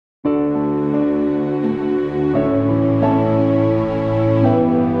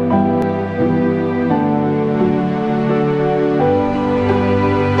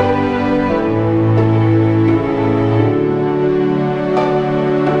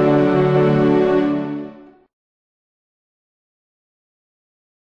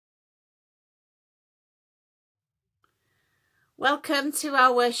Welcome to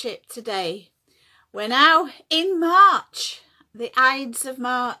our worship today. We're now in March, the Ides of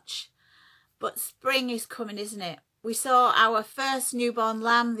March, but spring is coming, isn't it? We saw our first newborn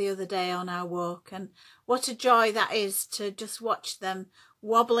lamb the other day on our walk, and what a joy that is to just watch them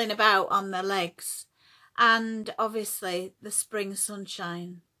wobbling about on their legs. And obviously the spring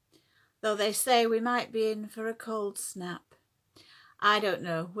sunshine, though they say we might be in for a cold snap. I don't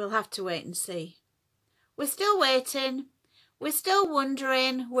know, we'll have to wait and see. We're still waiting. We're still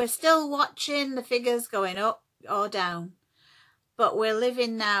wondering, we're still watching the figures going up or down, but we're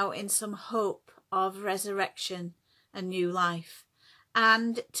living now in some hope of resurrection and new life.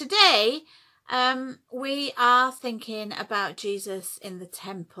 And today we are thinking about Jesus in the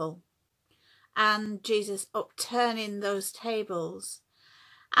temple and Jesus upturning those tables.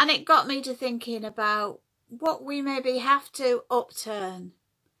 And it got me to thinking about what we maybe have to upturn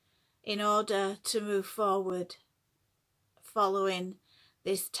in order to move forward, following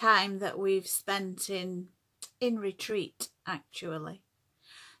this time that we've spent in retreat, actually.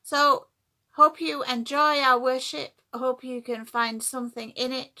 So hope you enjoy our worship. I hope you can find something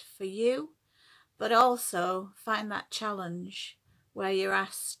in it for you, but also find that challenge where you're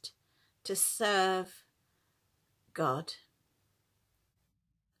asked to serve God.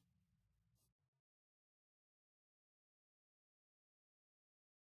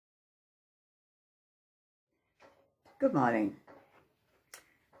 Good morning.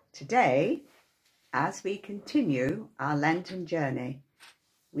 Today, as we continue our Lenten journey,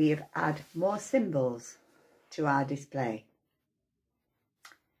 we have added more symbols to our display.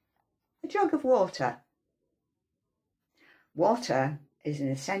 A jug of water. Water is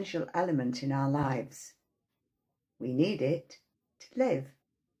an essential element in our lives. We need it to live.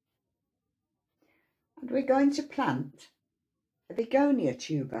 And we're going to plant a begonia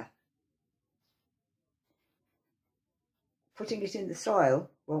tuber. Putting it in the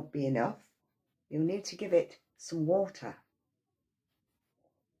soil won't be enough. You'll need to give it some water.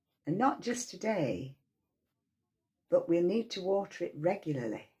 And not just today, but we'll need to water it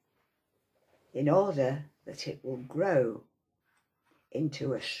regularly in order that it will grow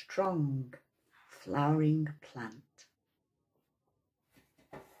into a strong, flowering plant.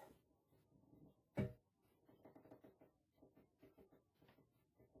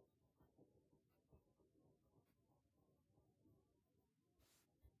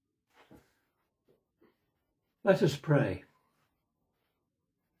 Let us pray.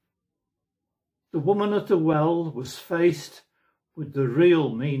 The woman at the well was faced with the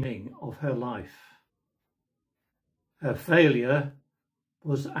real meaning of her life. Her failure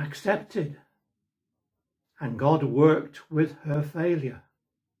was accepted, and God worked with her failure.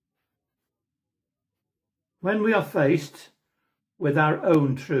 When we are faced with our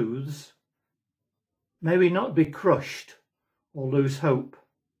own truths, may we not be crushed or lose hope,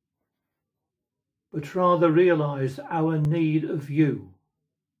 but rather realise our need of you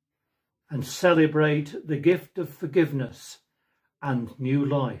and celebrate the gift of forgiveness and new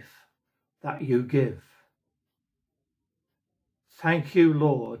life that you give. Thank you,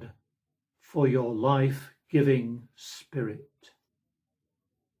 Lord, for your life-giving Spirit.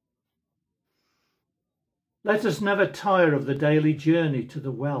 Let us never tire of the daily journey to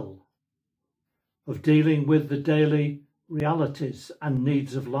the well, of dealing with the daily realities and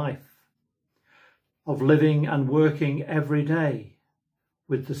needs of life, of living and working every day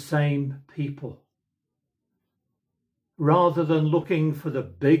with the same people. Rather than looking for the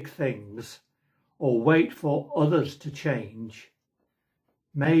big things or wait for others to change,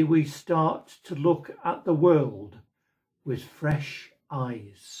 may we start to look at the world with fresh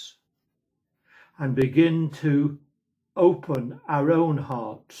eyes and begin to open our own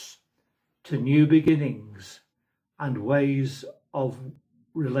hearts to new beginnings and ways of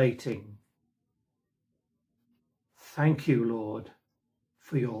relating. Thank you, Lord,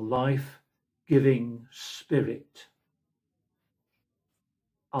 for your life-giving Spirit.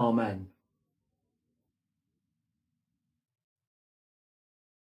 Amen.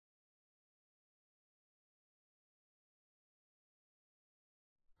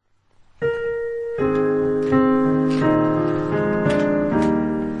 Thank you.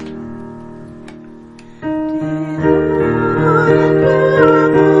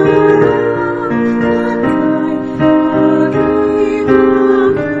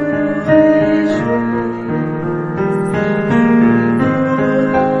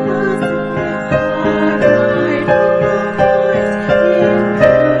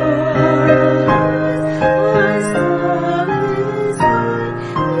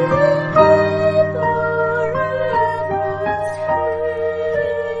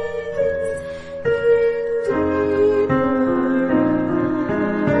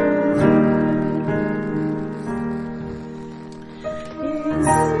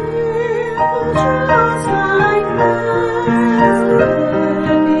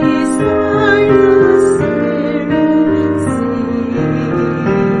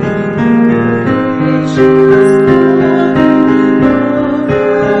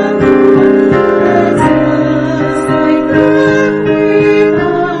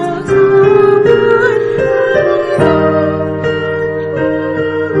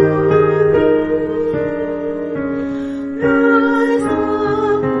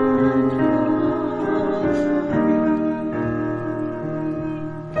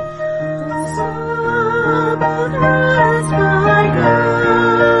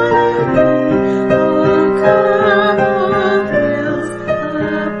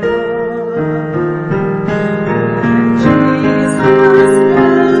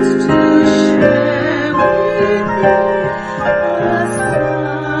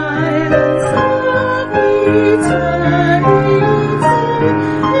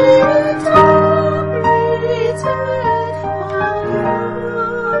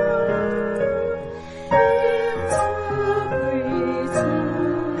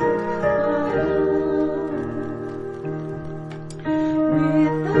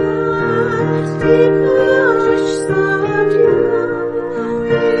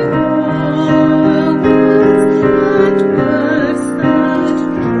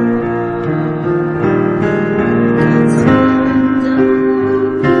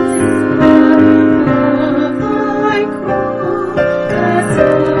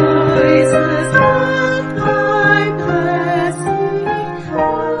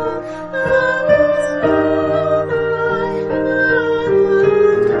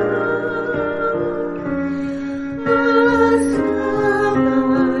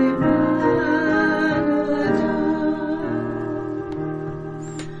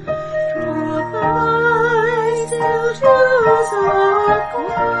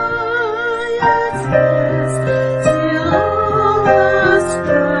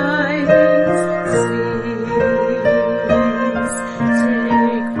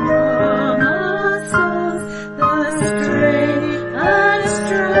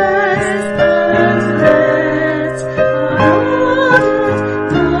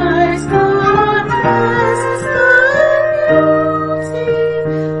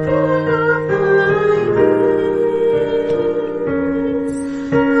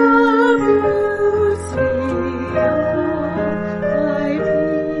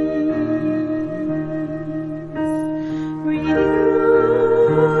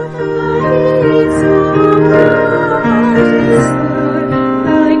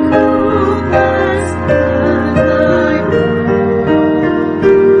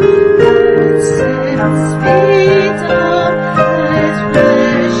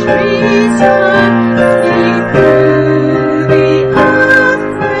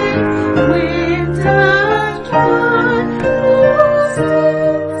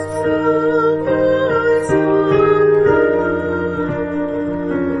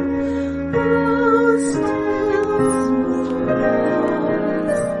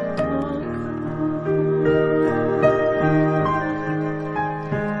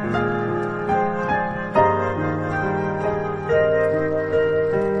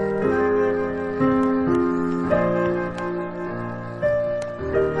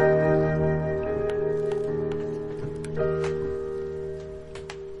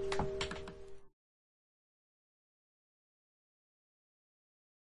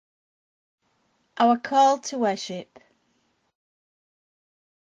 Our call to worship.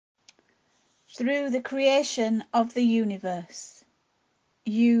 Through the creation of the universe,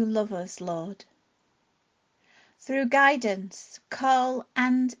 you love us, Lord. Through guidance, call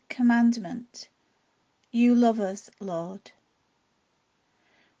and commandment, you love us, Lord.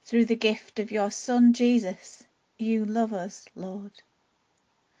 Through the gift of your Son, Jesus, you love us, Lord.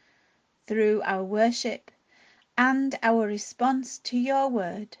 Through our worship and our response to your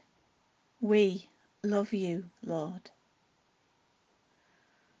word, we love you, Lord.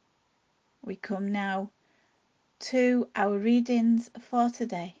 We come now to our readings for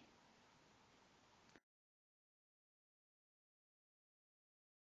today.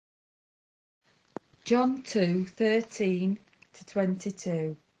 John 2:13 to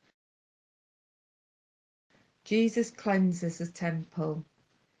 22. Jesus cleanses the temple.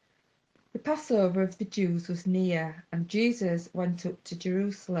 The Passover of the Jews was near, and Jesus went up to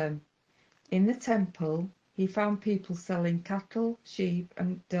Jerusalem. In the temple, he found people selling cattle, sheep,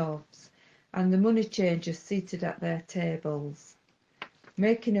 and doves, and the money changers seated at their tables.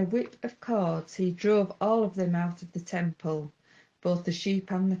 Making a whip of cords, he drove all of them out of the temple, both the sheep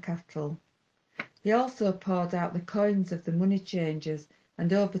and the cattle. He also poured out the coins of the money changers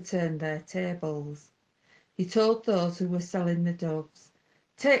and overturned their tables. He told those who were selling the doves,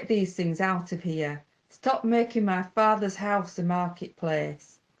 "Take these things out of here. Stop making my Father's house a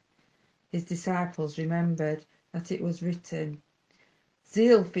marketplace." His disciples remembered that it was written,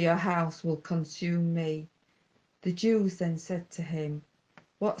 "Zeal for your house will consume me." The Jews then said to him,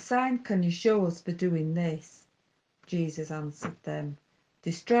 "What sign can you show us for doing this?" Jesus answered them,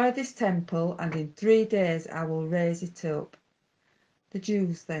 "Destroy this temple, and in 3 days I will raise it up." The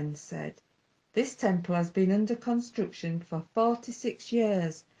Jews then said, "This temple has been under construction for 46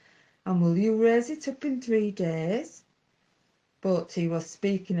 years, and will you raise it up in 3 days?" But he was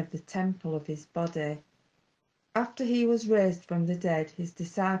speaking of the temple of his body. After he was raised from the dead, his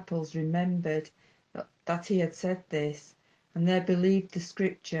disciples remembered that he had said this, and they believed the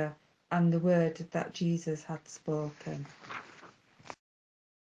scripture and the word that Jesus had spoken.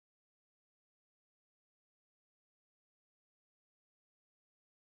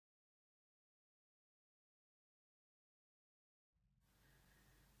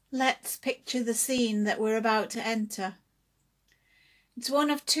 Let's picture the scene that we're about to enter. It's one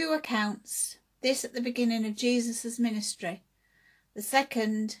of 2 accounts, this at the beginning of Jesus' ministry. The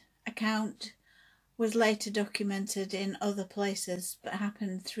second account was later documented in other places, but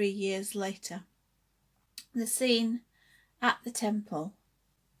happened 3 years later. The scene at the temple.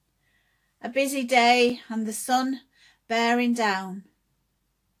 A busy day and the sun bearing down.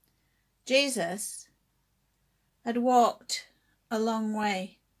 Jesus had walked a long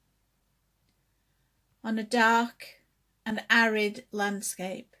way on a dark and arid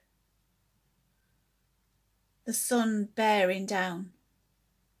landscape, the sun bearing down.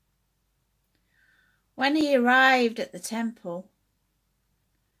 When he arrived at the temple,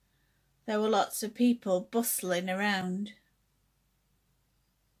 there were lots of people bustling around.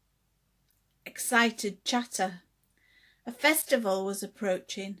 Excited chatter. A festival was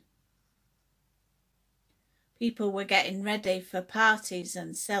approaching. People were getting ready for parties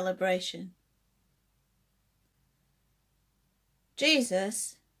and celebration.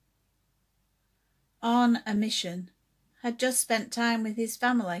 Jesus, on a mission, had just spent time with his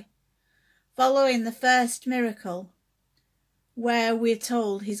family, following the first miracle, where we're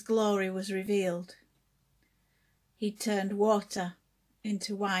told his glory was revealed. He turned water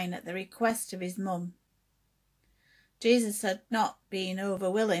into wine at the request of his mum. Jesus had not been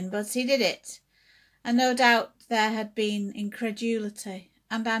overwilling, but he did it, and no doubt there had been incredulity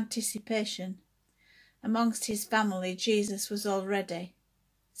and anticipation. Amongst his family, Jesus was already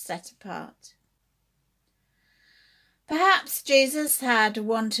set apart. Perhaps Jesus had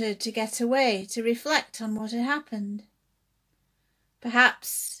wanted to get away to reflect on what had happened.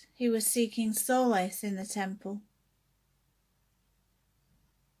 Perhaps he was seeking solace in the temple.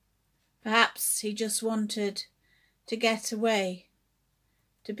 Perhaps he just wanted to get away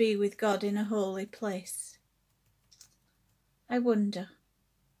to be with God in a holy place. I wonder.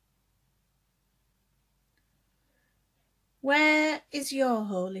 Where is your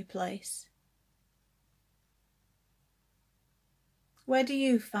holy place? Where do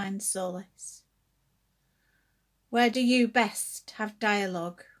you find solace? Where do you best have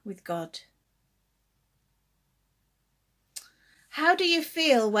dialogue with God? How do you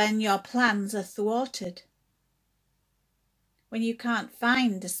feel when your plans are thwarted? When you can't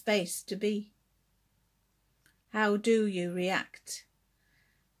find a space to be? How do you react?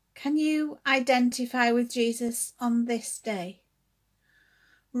 Can you identify with Jesus on this day?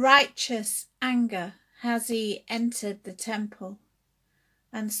 Righteous anger as he entered the temple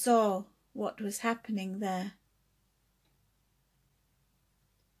and saw what was happening there.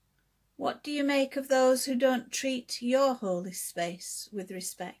 What do you make of those who don't treat your holy space with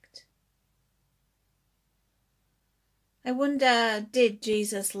respect? I wonder, did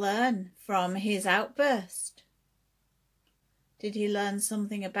Jesus learn from his outburst? Did he learn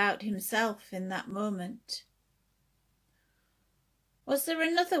something about himself in that moment? Was there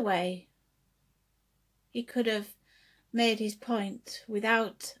another way he could have made his point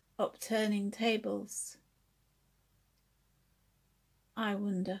without upturning tables? I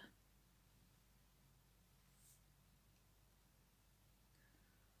wonder.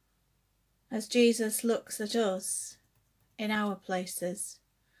 As Jesus looks at us in our places,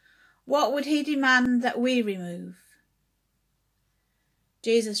 what would he demand that we remove?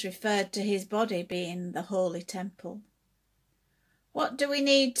 Jesus referred to his body being the holy temple. What do we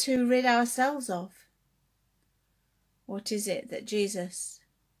need to rid ourselves of? What is it that Jesus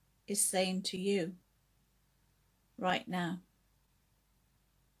is saying to you right now?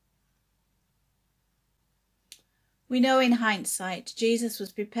 We know in hindsight Jesus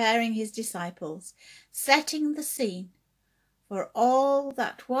was preparing his disciples, setting the scene for all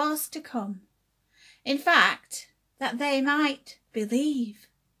that was to come. In fact, that they might believe.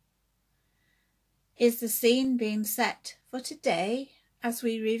 Is the scene being set for today as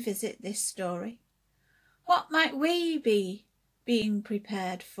we revisit this story? What might we be being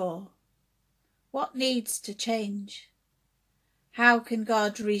prepared for? What needs to change? How can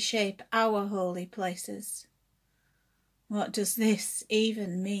God reshape our holy places? What does this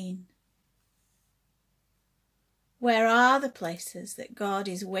even mean? Where are the places that God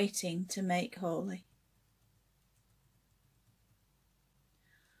is waiting to make holy?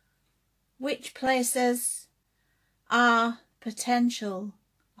 Which places are potential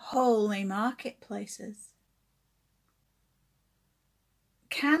holy marketplaces?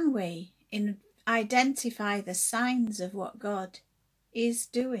 Can we identify the signs of what God is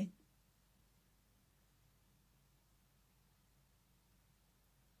doing?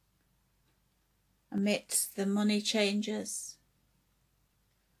 Amidst the money changers,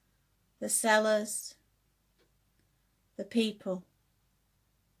 the sellers, the people,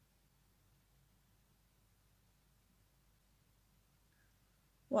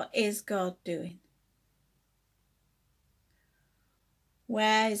 what is God doing?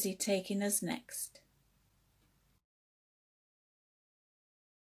 Where is he taking us next?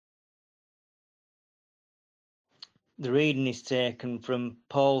 The reading is taken from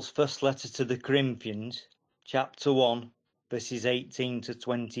Paul's first letter to the Corinthians, chapter 1, verses 18 to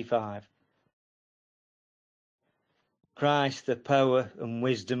 25. Christ, the power and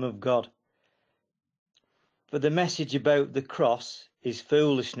wisdom of God. For the message about the cross is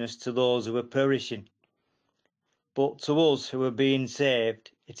foolishness to those who are perishing, but to us who are being saved,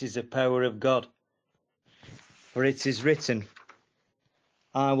 it is the power of God. For it is written,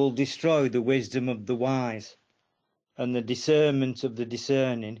 I will destroy the wisdom of the wise, and the discernment of the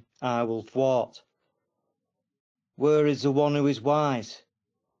discerning I will thwart. Where is the one who is wise?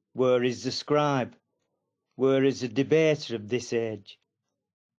 Where is the scribe? Where is the debater of this age?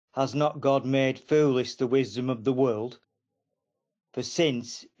 Has not God made foolish the wisdom of the world? For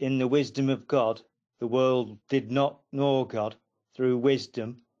since in the wisdom of God the world did not know God through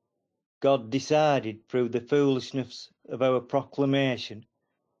wisdom, God decided through the foolishness of our proclamation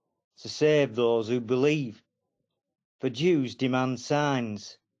to save those who believe. For Jews demand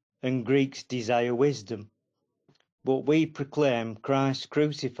signs, and Greeks desire wisdom. But we proclaim Christ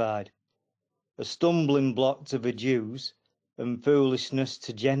crucified, a stumbling block to the Jews and foolishness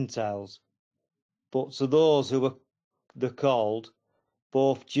to Gentiles. But to those who are the called,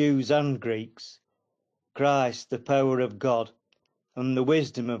 both Jews and Greeks, Christ the power of God and the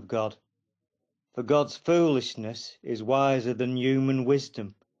wisdom of God. For God's foolishness is wiser than human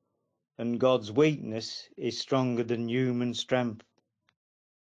wisdom, and God's weakness is stronger than human strength.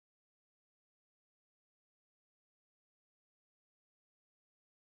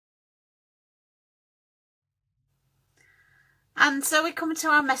 And so we come to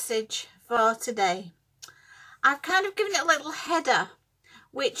our message for today. I've kind of given it a little header,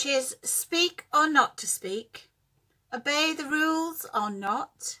 which is speak or not to speak, obey the rules or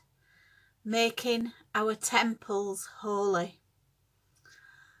not, making our temples holy.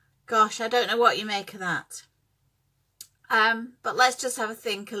 Gosh, I don't know what you make of that. But let's just have a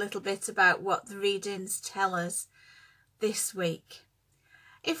think a little bit about what the readings tell us this week.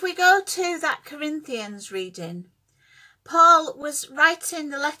 If we go to that Corinthians reading, Paul was writing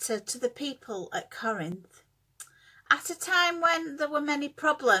the letter to the people at Corinth at a time when there were many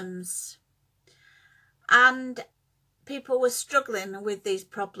problems and people were struggling with these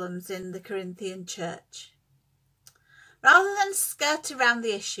problems in the Corinthian church. Rather than skirt around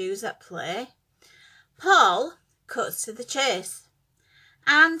the issues at play, Paul cuts to the chase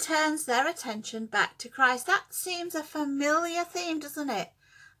and turns their attention back to Christ. That seems a familiar theme, doesn't it?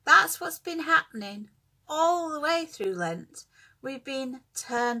 That's what's been happening all the way through Lent. We've been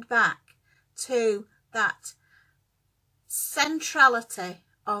turned back to that centrality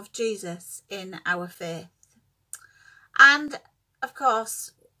of Jesus in our faith. And of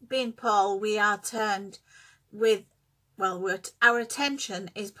course, being Paul, we are turned with, our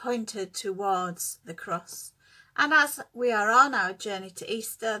attention is pointed towards the cross. And as we are on our journey to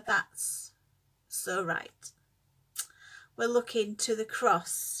Easter, that's so right. We're looking to the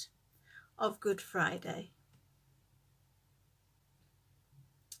cross of Good Friday.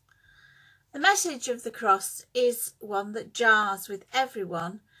 The message of the cross is one that jars with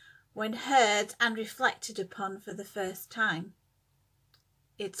everyone when heard and reflected upon for the first time.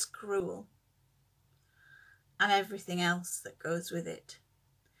 It's cruel, and everything else that goes with it.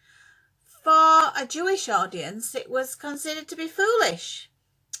 For a Jewish audience, it was considered to be foolish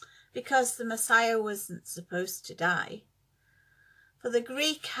because the Messiah wasn't supposed to die. For the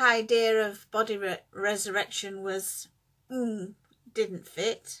Greek idea of body resurrection was, didn't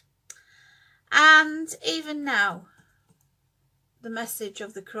fit. And even now, the message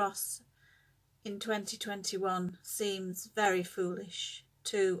of the cross in 2021 seems very foolish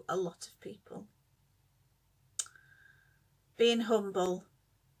to a lot of people. Being humble,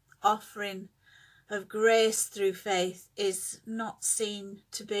 offering of grace through faith is not seen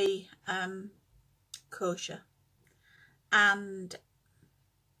to be kosher. And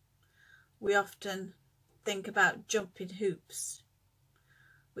we often think about jumping hoops,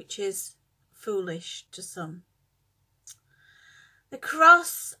 which is foolish to some. The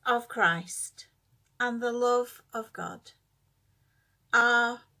cross of Christ and the love of God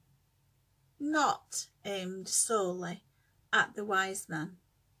are not aimed solely at the wise man,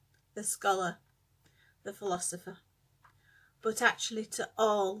 the scholar, the philosopher, but actually to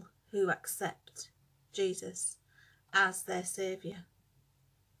all who accept Jesus as their Saviour.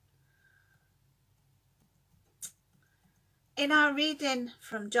 In our reading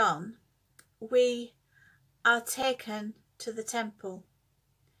from John, we are taken to the temple.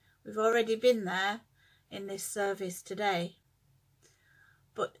 We've already been there in this service today,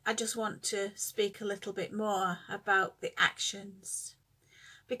 but I just want to speak a little bit more about the actions,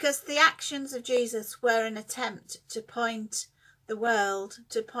 because the actions of Jesus were an attempt to point the world,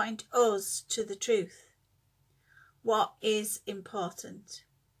 to point us to the truth. What is important?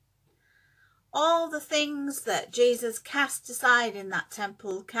 All the things that Jesus cast aside in that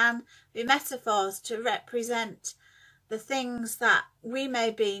temple can be metaphors to represent the things that we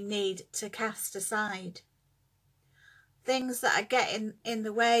maybe need to cast aside. Things that are getting in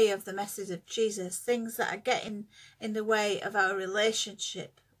the way of the message of Jesus, things that are getting in the way of our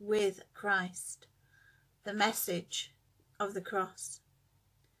relationship with Christ, the message of the cross.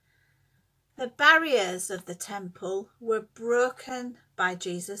 The barriers of the temple were broken by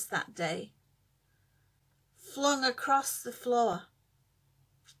Jesus that day, flung across the floor.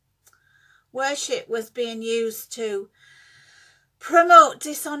 Worship was being used to promote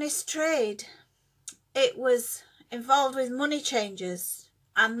dishonest trade. It was involved with money changers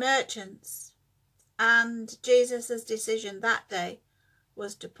and merchants, and Jesus' decision that day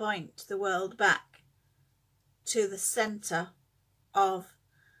was to point the world back to the centre of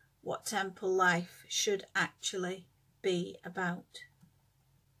what temple life should actually be about.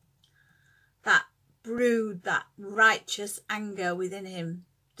 That brewed that righteous anger within him,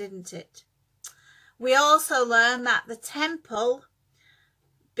 didn't it? We also learn that the temple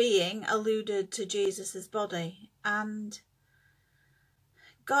being alluded to Jesus's body, and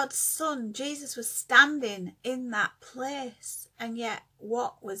God's Son, Jesus, was standing in that place, and yet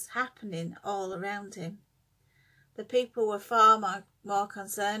what was happening all around him? The people were far more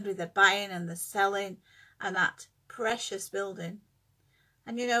concerned with the buying and the selling and that precious building.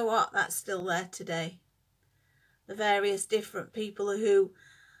 And you know what? That's still there today. The various different people who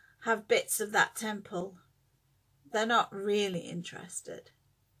have bits of that temple, they're not really interested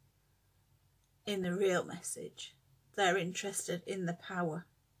in the real message. They're interested in the power,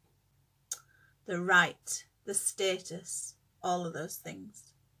 the right, the status, all of those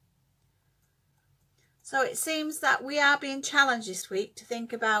things. So it seems that we are being challenged this week to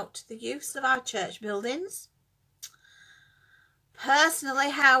think about the use of our church buildings, personally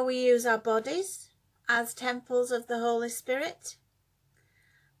how we use our bodies as temples of the Holy Spirit.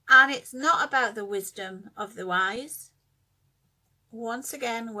 And it's not about the wisdom of the wise. Once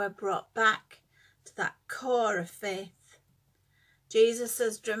again, we're brought back to that core of faith.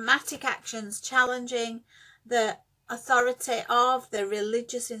 Jesus' dramatic actions challenging the authority of the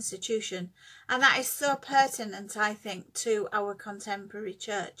religious institution, and that is so pertinent, I think, to our contemporary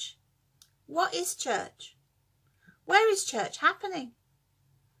church. What is church? Where is church happening?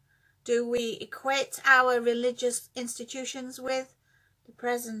 Do we equate our religious institutions with the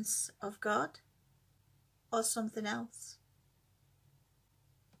presence of God or something else?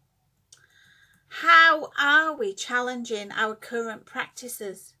 How are we challenging our current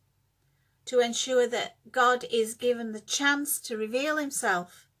practices to ensure that God is given the chance to reveal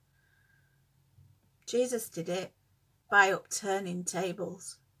himself? Jesus did it by upturning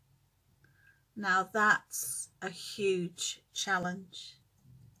tables. Now that's a huge challenge.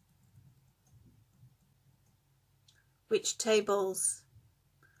 Which tables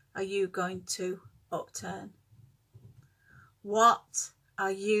are you going to upturn? What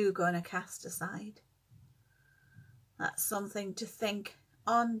are you going to cast aside? That's something to think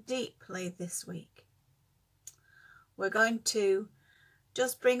on deeply this week. We're going to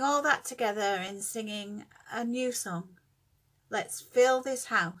just bring all that together in singing a new song. Let's fill this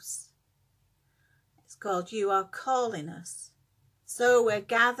house. It's called You Are Calling Us So we're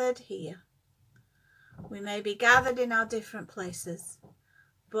gathered here. We may be gathered in our different places,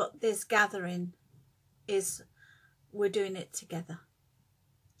 but this gathering is, we're doing it together.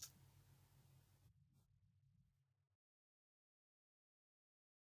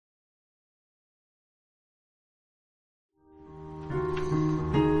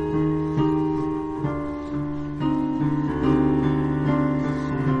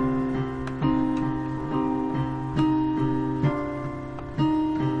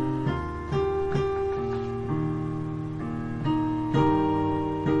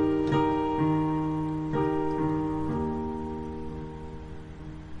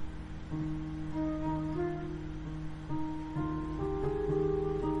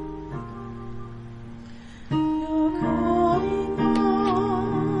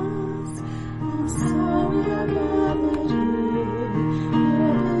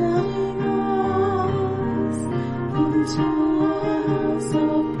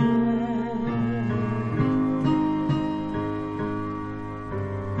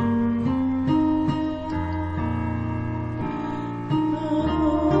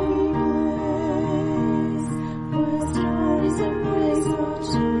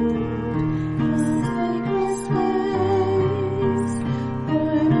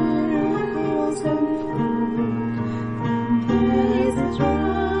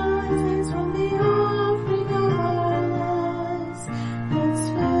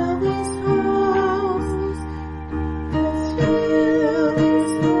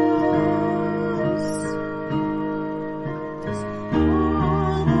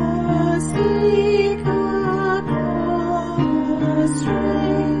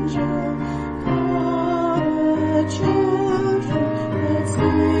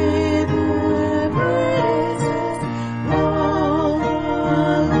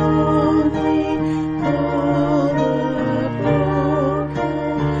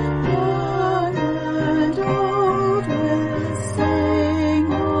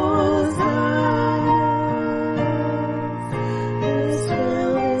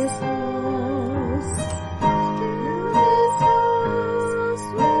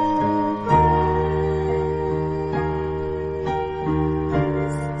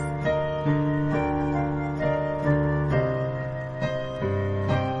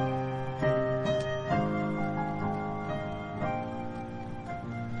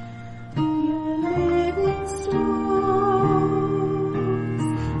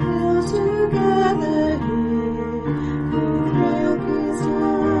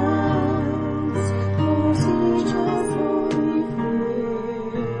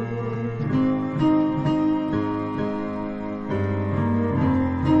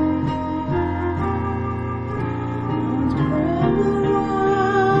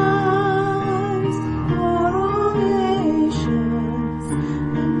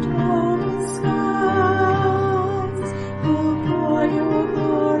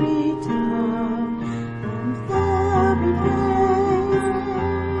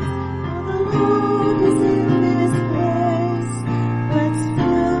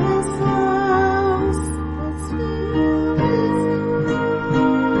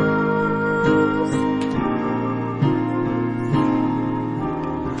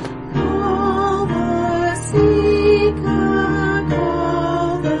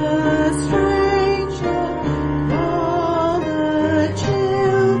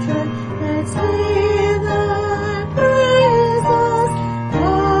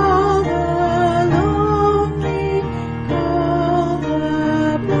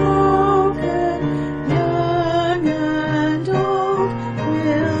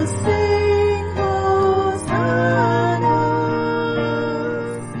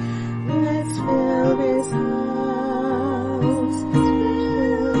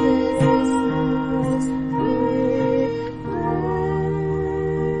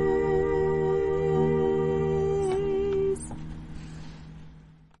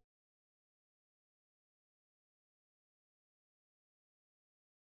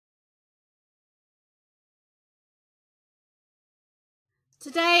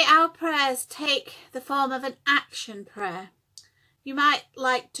 Today our prayers take the form of an action prayer. You might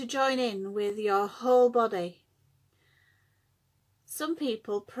like to join in with your whole body. Some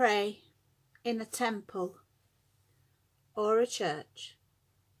people pray in a temple or a church.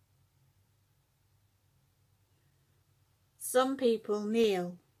 Some people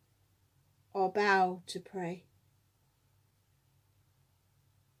kneel or bow to pray.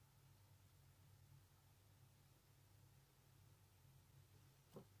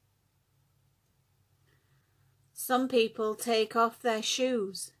 Some people take off their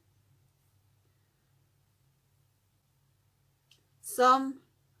shoes. Some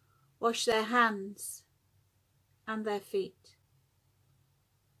wash their hands and their feet.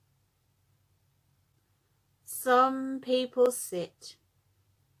 Some people sit.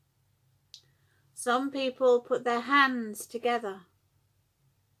 Some people put their hands together.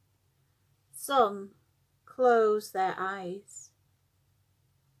 Some close their eyes.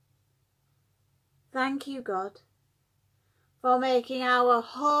 Thank you, God, for making our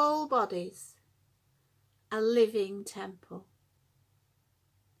whole bodies a living temple,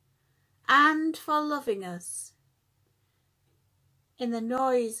 and for loving us in the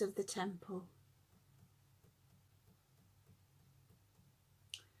noise of the temple.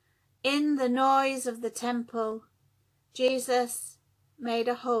 In the noise of the temple, Jesus made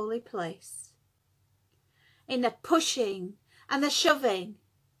a holy place. In the pushing and the shoving,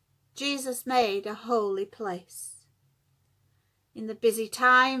 Jesus made a holy place. In the busy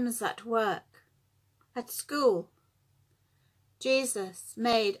times at work, at school, Jesus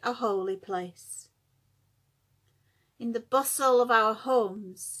made a holy place. In the bustle of our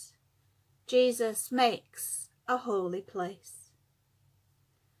homes, Jesus makes a holy place.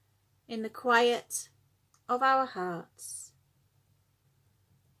 In the quiet of our hearts,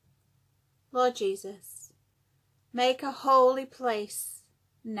 Lord Jesus, make a holy place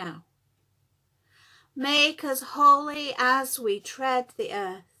now. Make us holy as we tread the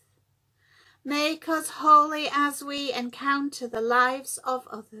earth. Make us holy as we encounter the lives of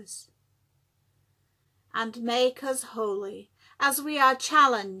others. And make us holy as we are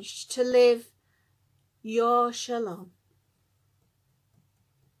challenged to live your shalom.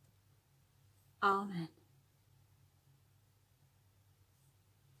 Amen.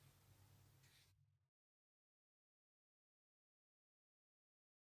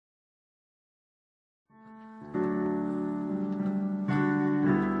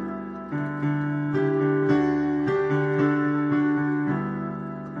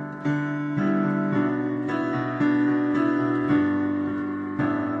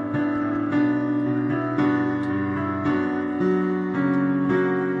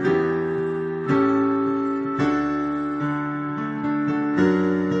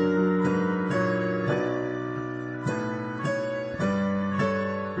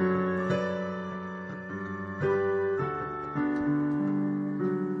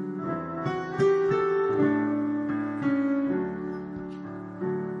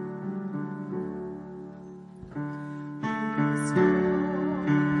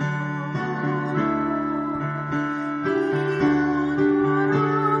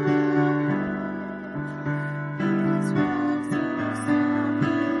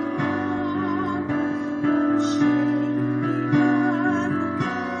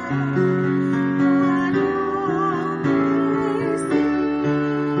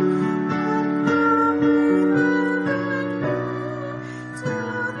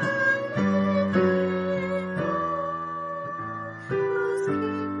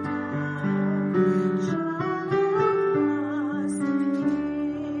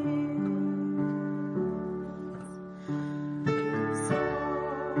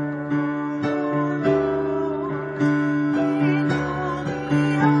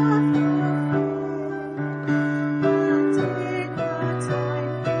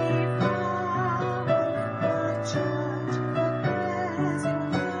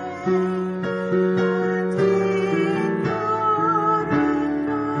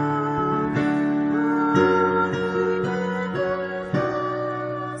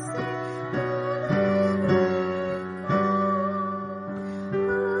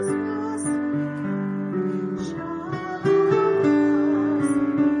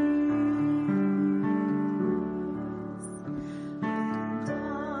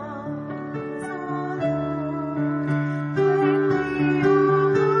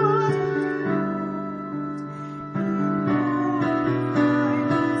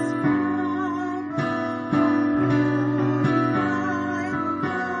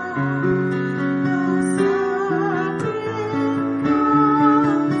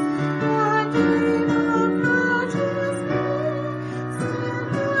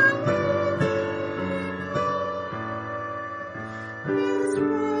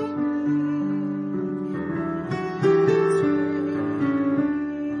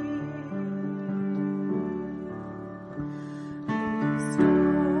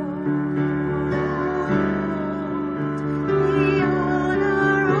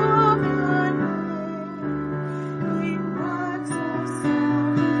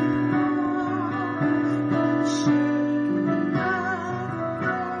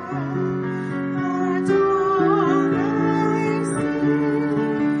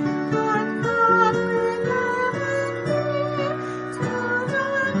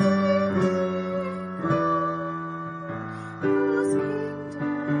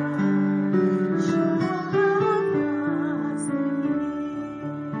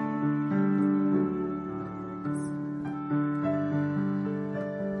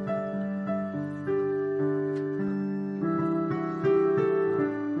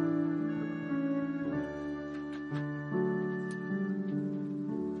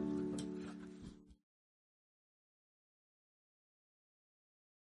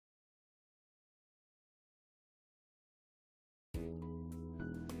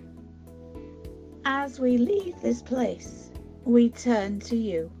 As we leave this place, we turn to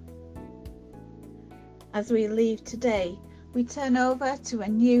you. As we leave today, we turn over to a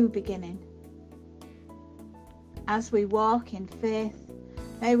new beginning. As we walk in faith,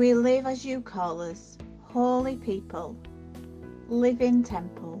 may we live as you call us, holy people, living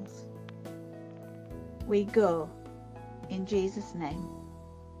temples. We go in Jesus' name.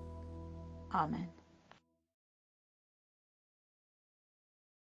 Amen.